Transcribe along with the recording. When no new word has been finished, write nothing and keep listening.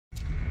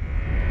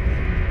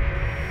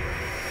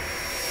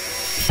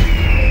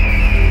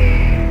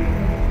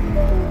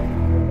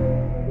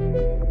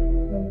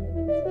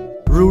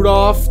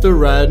Rudolph the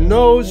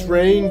Red-Nosed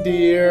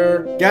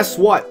Reindeer. Guess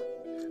what?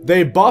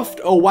 They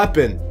buffed a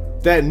weapon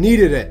that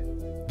needed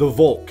it, the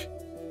VOLK.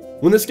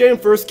 When this game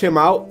first came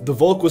out, the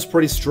VOLK was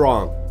pretty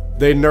strong.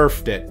 They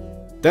nerfed it.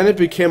 Then it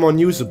became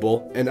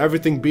unusable and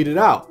everything beat it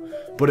out.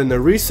 But in the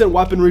recent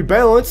weapon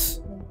rebalance,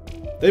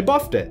 they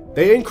buffed it.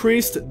 They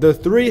increased the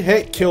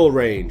 3-hit kill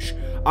range.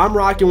 I'm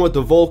rocking with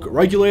the VOLK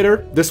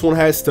Regulator. This one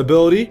has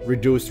stability,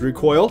 reduced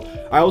recoil.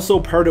 I also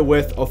paired it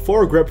with a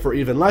foregrip for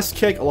even less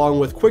kick, along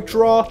with quick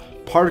draw,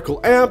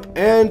 particle amp,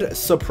 and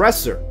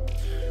suppressor.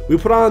 We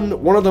put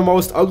on one of the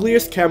most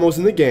ugliest camos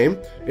in the game.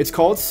 It's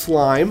called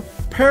Slime,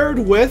 paired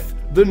with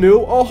the new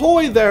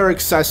Ahoy There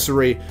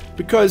accessory,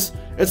 because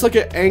it's like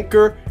an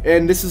anchor,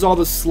 and this is all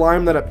the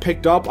slime that it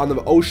picked up on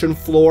the ocean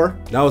floor.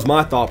 That was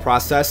my thought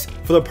process.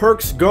 For the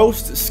perks,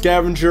 Ghost,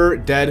 Scavenger,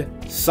 Dead,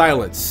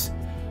 Silence.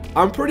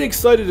 I'm pretty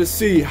excited to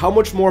see how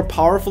much more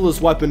powerful this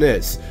weapon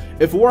is.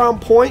 If we're on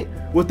point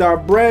with our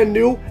brand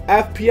new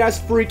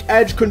FPS Freak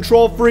Edge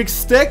KontrolFreek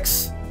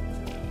sticks,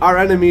 our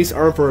enemies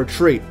are in for a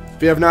treat.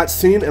 If you have not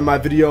seen in my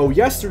video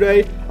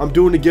yesterday, I'm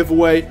doing a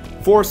giveaway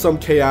for some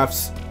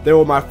KFs. They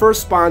were my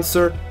first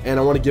sponsor, and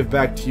I want to give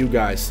back to you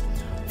guys.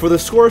 For the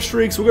score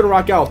streaks, we're going to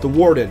rock out the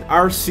Warden,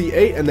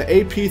 RC8, and the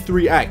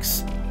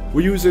AP3X.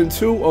 We're using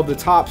 2 of the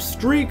top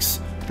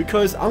streaks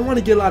because I want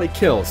to get a lot of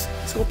kills.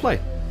 Let's go play.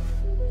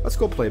 Let's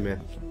go play,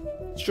 man.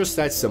 It's just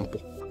that simple.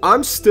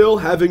 I'm still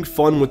having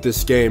fun with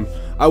this game.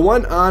 I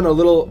went on a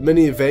little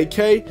mini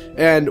vacay,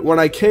 and when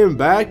I came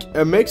back,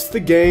 it makes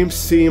the game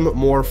seem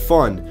more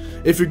fun.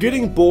 If you're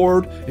getting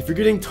bored, if you're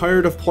getting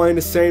tired of playing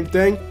the same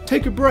thing,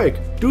 take a break.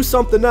 Do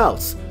something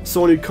else.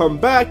 So when you come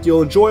back,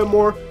 you'll enjoy it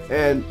more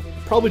and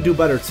probably do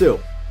better too.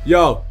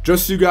 Yo,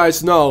 just so you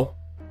guys know,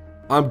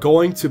 I'm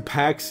going to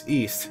PAX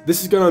East.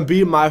 This is gonna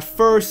be my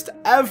first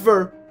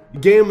ever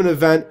gaming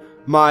event.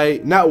 My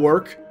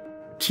network,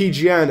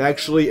 TGN,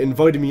 actually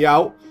invited me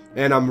out,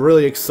 and I'm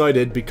really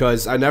excited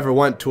because I never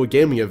went to a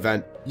gaming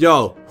event.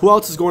 Yo, who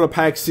else is going to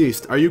PAX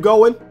East? Are you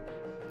going?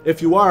 If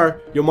you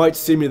are, you might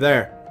see me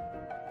there.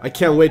 I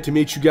can't wait to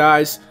meet you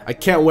guys. I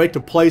can't wait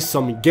to play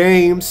some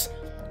games.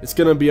 It's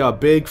gonna be a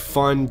big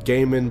fun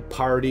gaming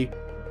party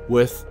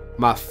with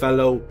my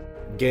fellow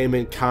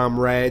gaming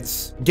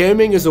comrades.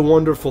 Gaming is a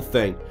wonderful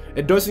thing.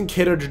 It doesn't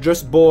cater to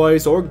just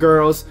boys or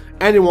girls.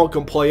 Anyone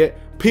can play it.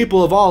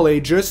 People of all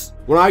ages.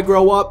 When I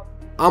grow up,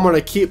 I'm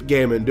gonna keep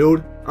gaming,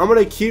 dude. I'm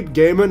gonna keep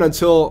gaming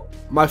until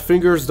my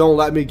fingers don't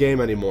let me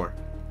game anymore.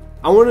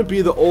 I wanna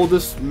be the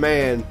oldest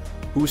man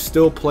who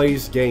still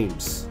plays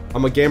games.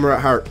 I'm a gamer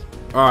at heart.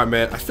 Alright,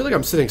 man. I feel like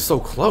I'm sitting so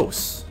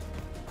close.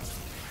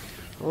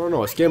 I don't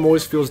know. This game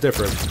always feels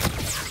different.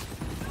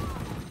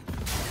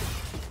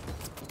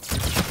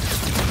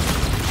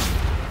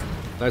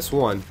 That's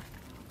one.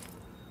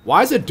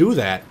 Why does it do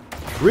that?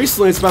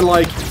 Recently, it's been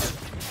like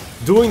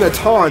doing the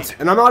taunt,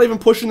 and I'm not even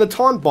pushing the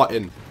taunt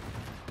button.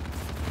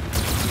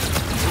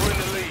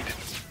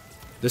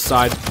 This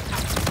side.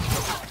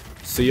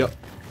 See ya.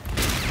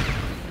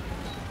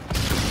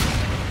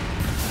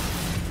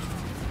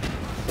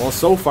 Well,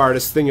 so far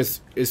this thing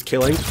is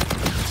killing.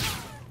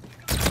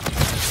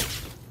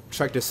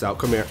 Check this out.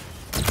 Come here.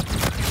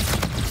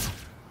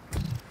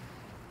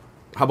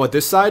 How about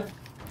this side?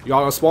 Y'all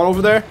gonna spawn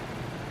over there?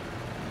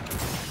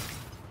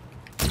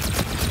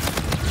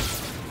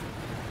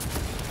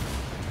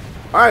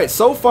 Alright,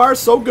 so far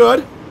so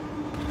good.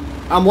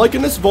 I'm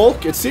liking this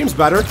VOLK. It seems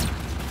better.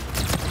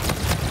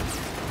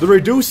 The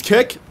reduced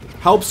kick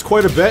helps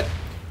quite a bit.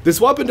 This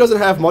weapon doesn't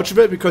have much of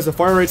it because the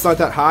fire rate's not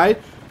that high,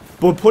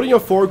 but putting a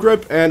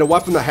foregrip and a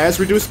weapon that has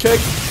reduced kick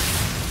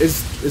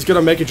is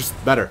gonna make it just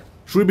better.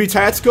 Should we be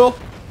tactical?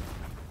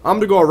 I'm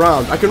gonna go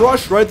around. I can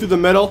rush right through the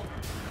middle,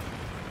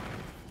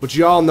 but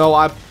y'all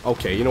know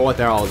okay, you know what?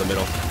 They're all in the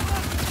middle.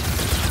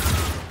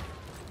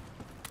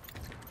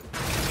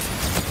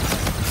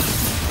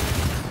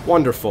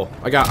 Wonderful.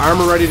 I got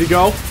armor ready to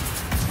go.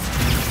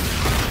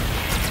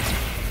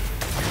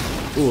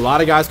 Ooh, a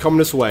lot of guys coming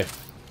this way.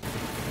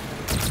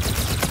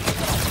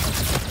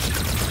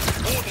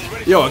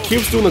 Yo, it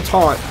keeps doing the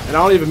taunt, and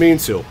I don't even mean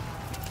to.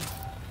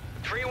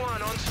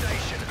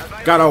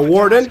 Got a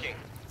Warden.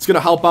 It's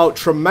gonna help out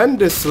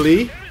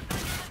tremendously.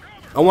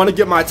 I want to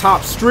get my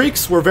top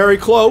streaks. We're very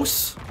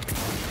close.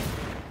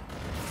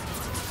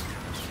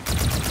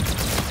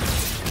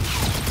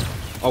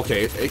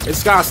 Okay,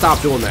 it's gotta stop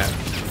doing that.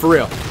 For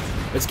real.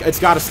 It's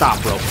gotta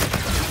stop, bro.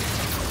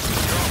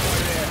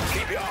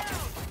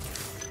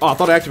 Oh, I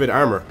thought I activated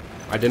armor.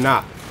 I did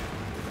not.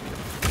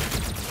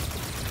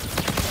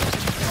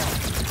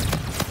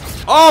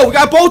 Oh, we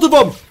got both of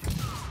them!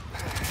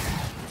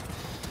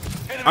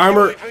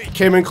 Armor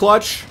came in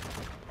clutch.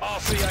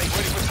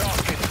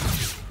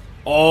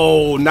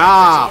 Oh,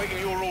 nah.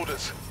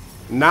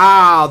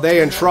 Nah,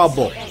 they in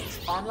trouble.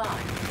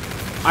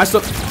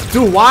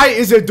 Dude, why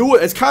is it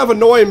doing? It's kind of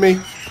annoying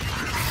me.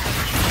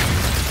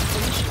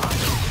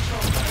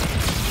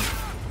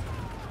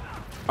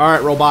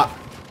 Alright, robot.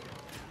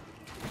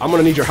 I'm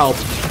gonna need your help.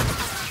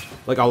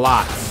 Like, a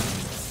lot.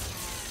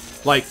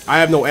 Like, I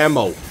have no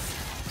ammo.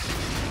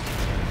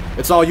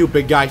 It's all you,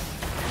 big guy.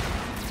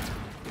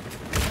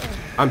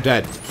 I'm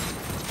dead.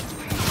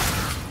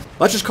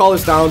 Let's just call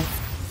this down.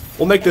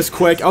 We'll make this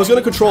quick. I was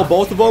gonna control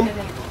both of them,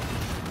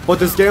 but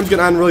this game's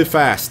gonna end really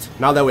fast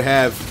now that we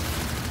have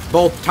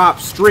both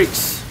top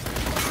streaks.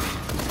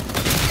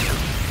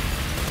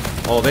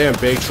 Oh, they're in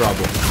big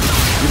trouble.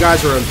 You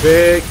guys are in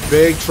big,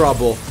 big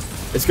trouble.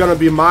 It's gonna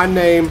be my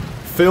name,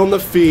 film the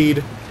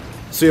feed,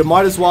 so you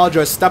might as well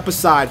just step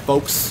aside,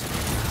 folks.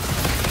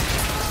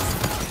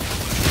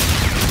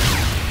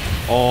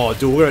 Oh,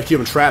 dude, we're gonna keep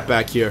them trapped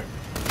back here.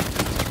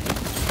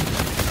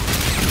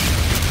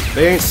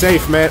 They ain't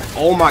safe, man.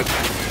 Oh my.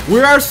 We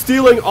are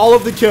stealing all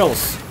of the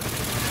kills.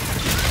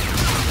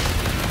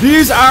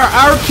 These are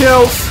our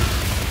kills.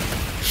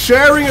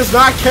 Sharing is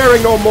not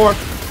caring no more.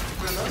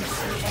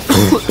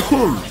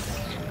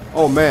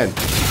 Oh, man.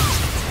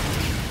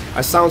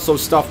 I sound so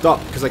stuffed up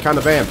because I kind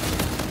of am.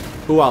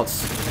 Who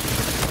else?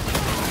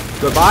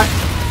 Goodbye.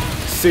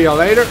 See you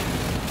later.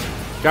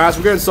 Guys,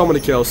 we're getting so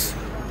many kills.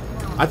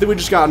 I think we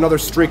just got another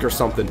streak or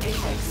something.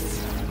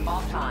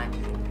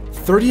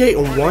 38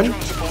 and 1?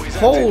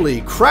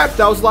 Holy crap,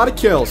 that was a lot of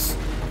kills.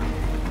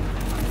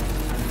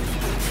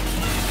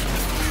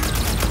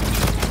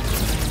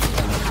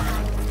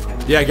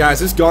 Yeah, guys,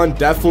 this gun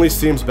definitely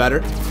seems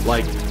better.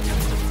 Like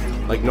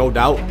no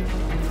doubt.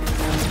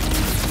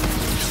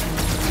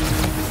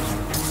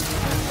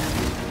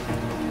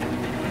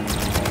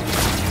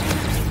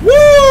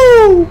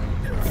 Woo!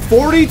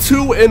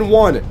 42 and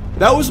 1.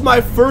 That was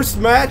my first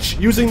match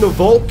using the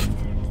VOLK.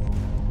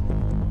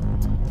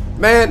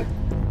 Man,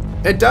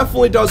 it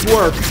definitely does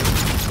work.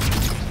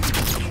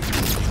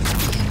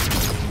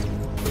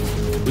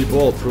 We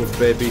bulletproof,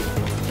 baby.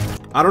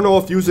 I don't know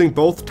if using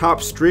both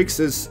top streaks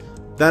is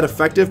that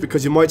effective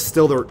because you might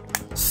steal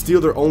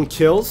their own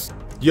kills.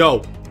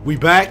 Yo, we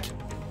back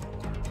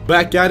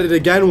at it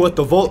again with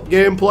the VOLK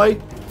gameplay.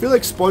 I feel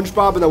like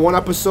SpongeBob in that one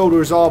episode where he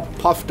was all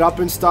puffed up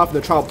and stuff and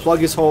they're trying to plug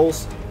his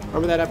holes.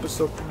 Remember that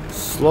episode?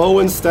 Slow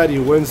and steady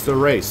wins the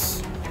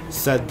race,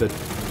 said the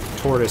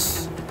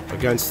tortoise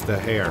against the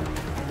hare.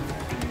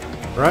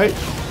 Right?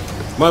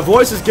 My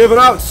voice is giving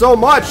out so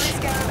much.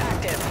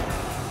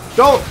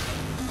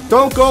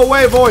 Don't go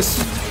away, voice.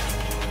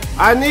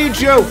 I need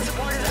you.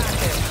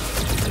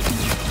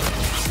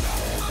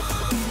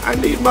 I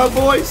need my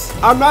voice.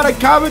 I'm not a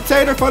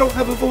commentator if I don't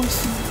have a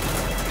voice.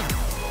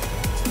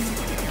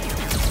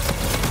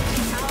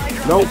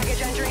 Nope.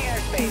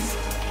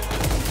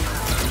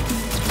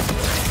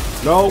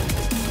 Nope.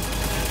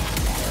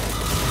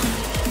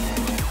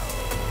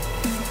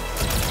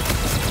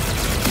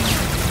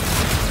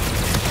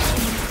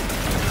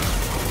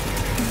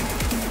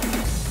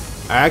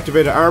 I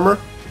activated armor.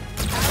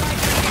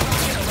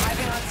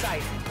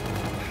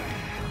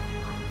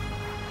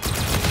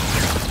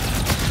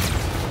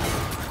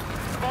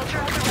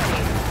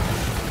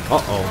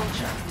 Uh-oh.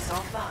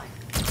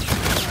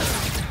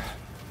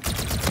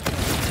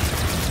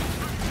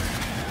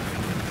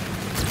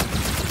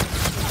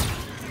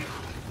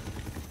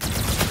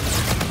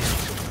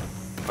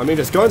 I mean,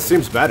 this gun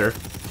seems better.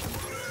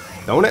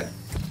 Don't it?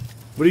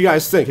 What do you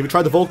guys think? Have you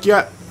tried the VOLK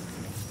yet?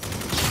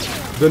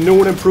 The new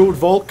and improved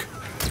VOLK?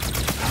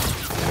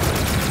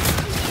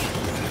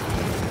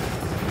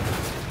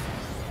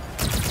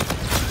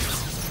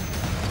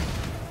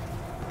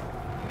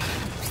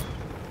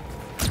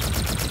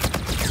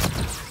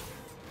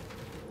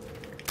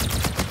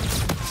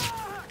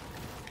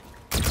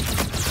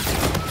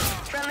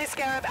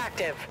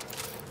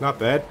 Not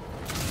bad.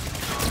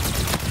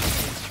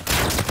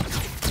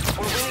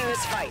 We're winning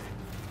this fight.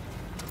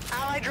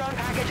 Allied drone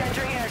package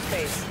entering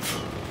airspace.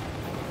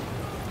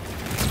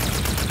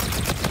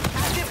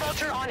 Active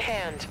vulture on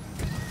hand.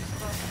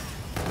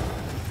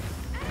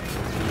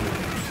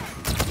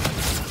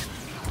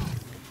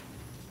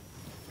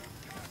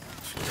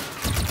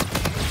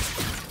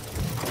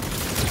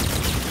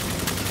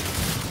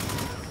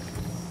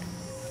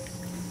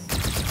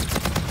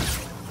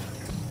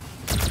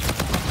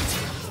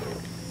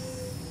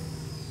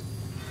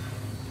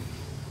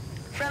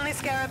 Friendly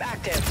Scarab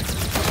active.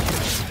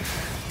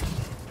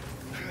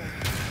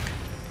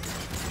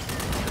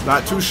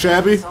 Not too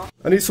shabby.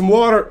 I need some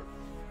water.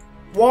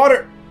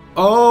 Water.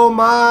 Oh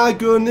my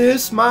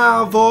goodness,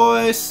 my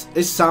voice.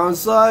 It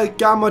sounds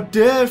like I'm a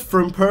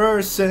different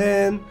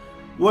person.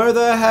 Where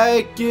the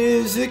heck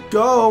is it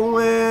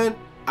going?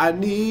 I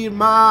need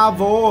my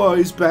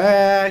voice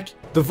back.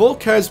 The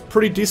VOLK has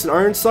pretty decent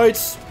iron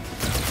sights.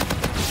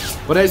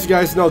 But as you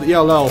guys know, the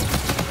ELL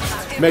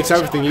makes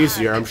everything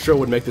easier. I'm sure it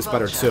would make this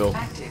better too.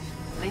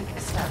 Link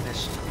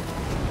established.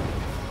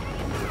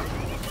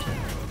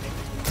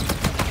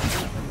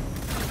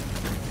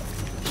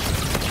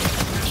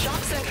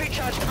 Shock sentry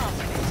charged up.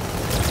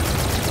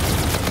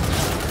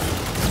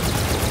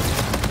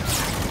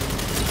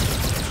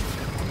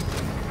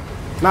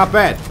 Not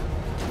bad.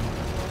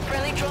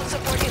 Friendly drone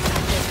support is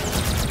active.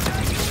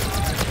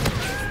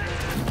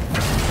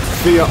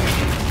 See ya.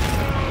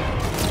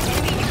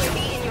 Enemy UAV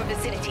in your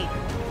vicinity.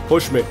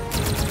 Push me.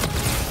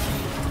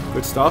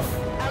 Good stuff.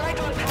 Allied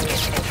drone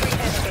package entering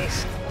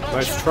airspace.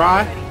 Nice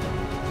try.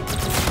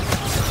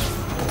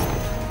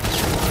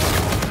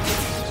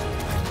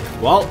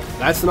 Well,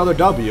 that's another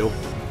W.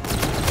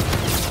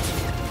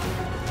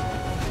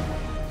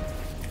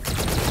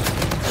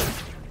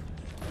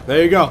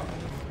 There you go.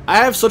 I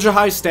have such a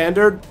high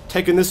standard.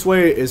 Taking this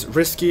way is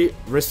risky,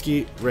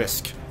 risky,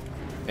 risk.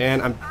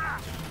 And I'm...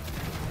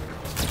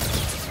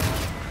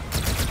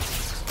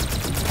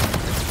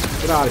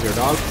 Get out of here,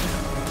 dog.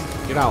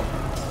 Get out.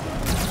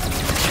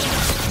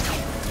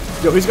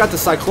 Yo, he's got the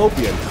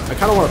Cyclopean. I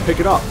kind of want to pick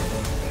it up.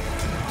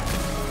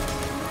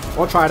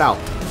 I'll try it out.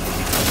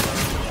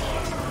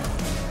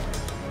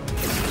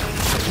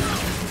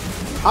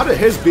 How did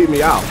his beat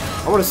me out?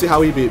 I want to see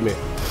how he beat me.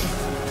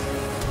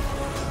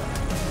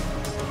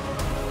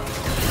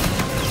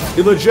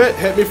 He legit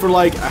hit me for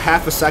like a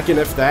half a second,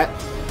 if that.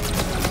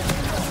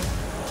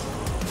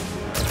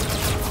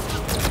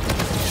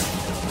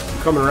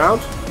 Coming around.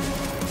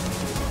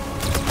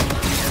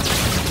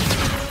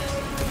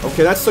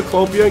 Okay, that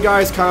Cyclopean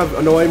guy is kind of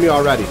annoying me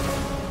already.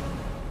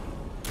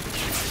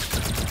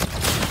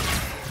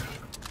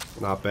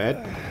 Not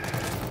bad.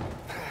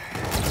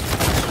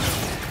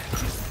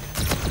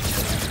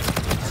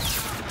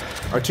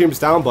 Our team's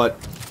down, but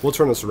we'll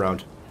turn this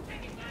around.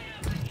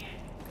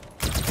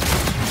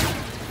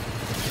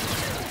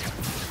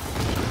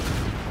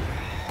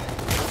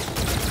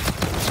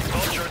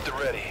 Vulture at the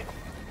ready.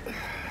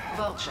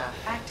 Vulture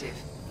active.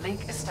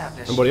 Link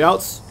established. Anybody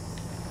else?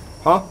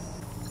 Huh?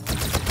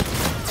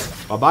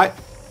 Bye-bye.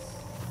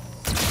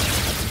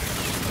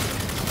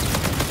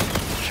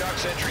 Shock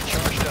sentry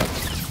charged up.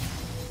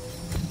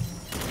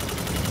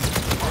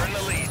 We're in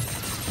the lead.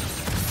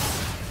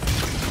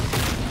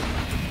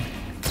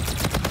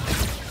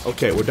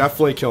 Okay, we're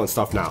definitely killing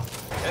stuff now.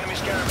 Enemy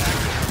scarab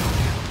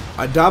active.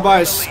 I die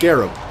by a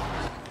scarab.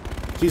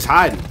 He's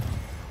hiding.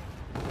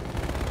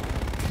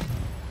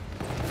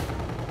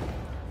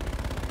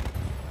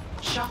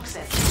 Shock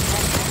sensor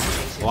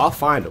activated. Well, I'll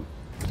find him.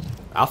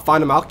 I'll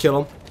find him. I'll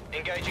kill him.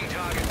 Engaging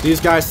target. These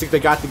guys think they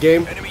got the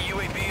game. Enemy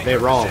UAV in They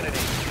your wrong. vicinity.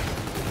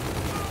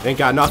 They ain't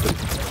got nothing.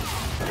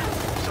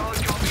 Solid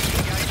copy.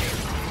 Engaging.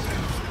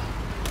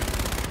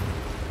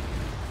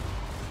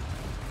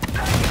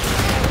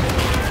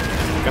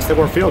 Guess they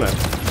weren't feeling it.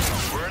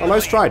 Oh,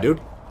 nice try, dude.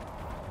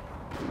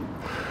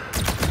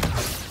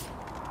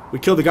 We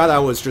killed the guy that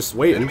was just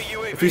waiting.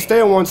 If you stay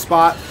in one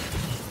spot,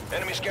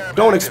 Enemy scarab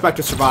don't active. expect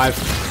to survive.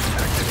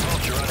 Active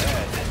vulture on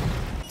ahead.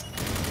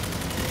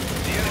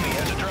 The enemy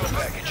has a drone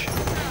package.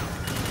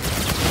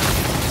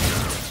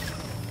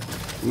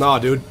 Nah,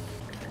 dude.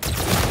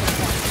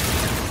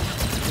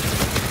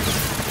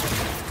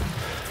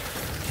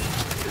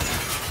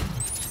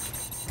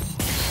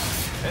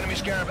 Enemy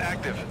scarab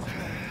active.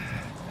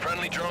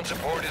 Friendly drone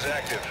support is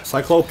active.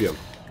 Cyclopean.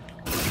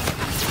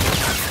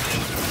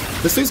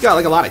 This thing's got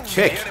like a lot of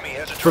kick. The enemy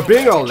has a For drone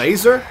being a package.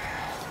 laser,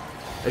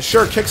 it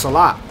sure kicks a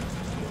lot.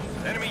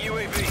 Enemy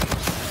UAV.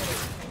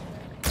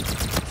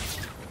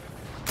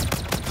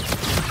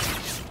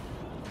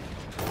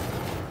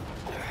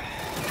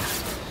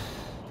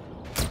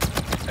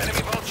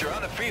 Enemy vulture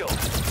on the field.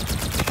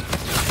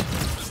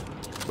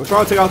 I'm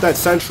trying to take out that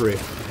sentry. We're in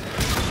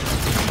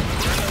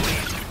the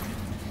lead.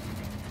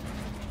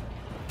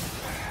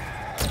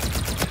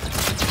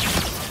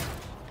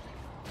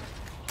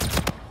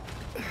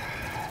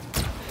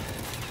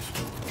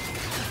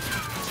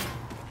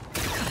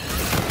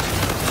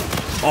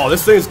 Oh,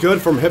 this thing's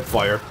good from hip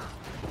fire.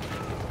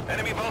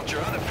 Enemy vulture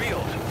on the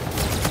field.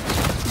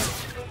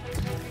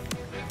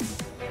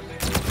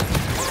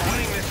 We're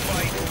winning this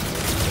fight.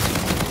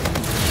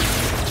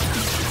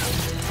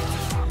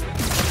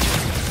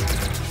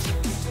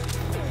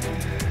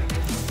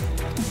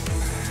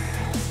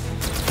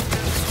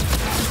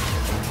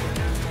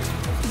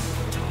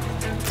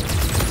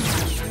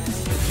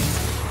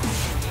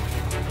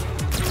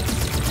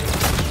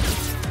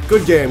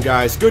 Good game,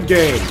 guys. Good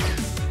game.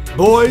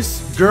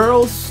 Boys,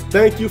 girls,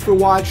 thank you for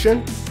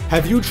watching.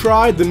 Have you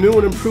tried the new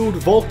and improved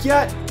VOLK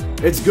yet?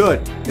 It's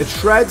good. It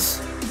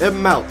shreds, it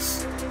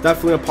melts.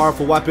 Definitely a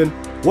powerful weapon.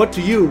 What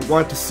do you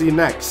want to see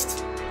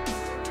next?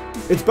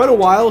 It's been a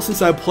while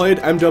since I played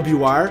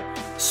MWR,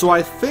 so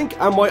I think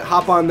I might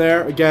hop on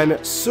there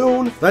again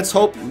soon. Let's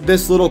hope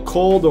this little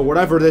cold or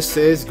whatever this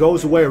is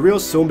goes away real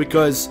soon,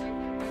 because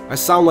I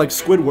sound like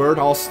Squidward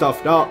all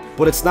stuffed up,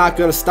 but it's not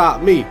gonna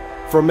stop me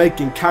from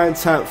making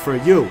content for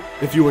you.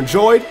 If you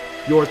enjoyed,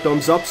 your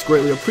thumbs up is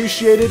greatly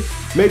appreciated.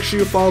 Make sure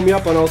you follow me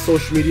up on all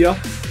social media.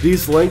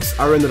 These links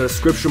are in the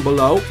description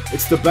below.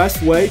 It's the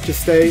best way to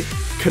stay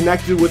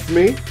connected with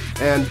me,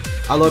 and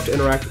I love to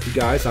interact with you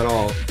guys on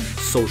all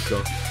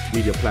social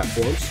media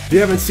platforms. If you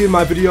haven't seen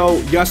my video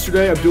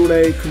yesterday, I'm doing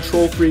a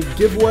KontrolFreek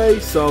giveaway,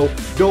 so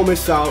don't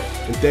miss out,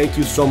 and thank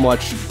you so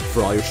much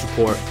for all your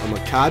support. I'm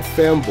a COD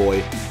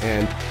fanboy,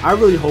 and I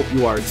really hope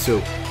you are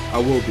too. I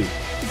will be,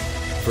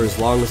 for as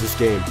long as this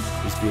game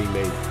is being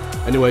made.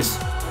 Anyways,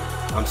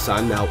 I'm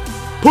signing out.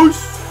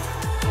 Peace!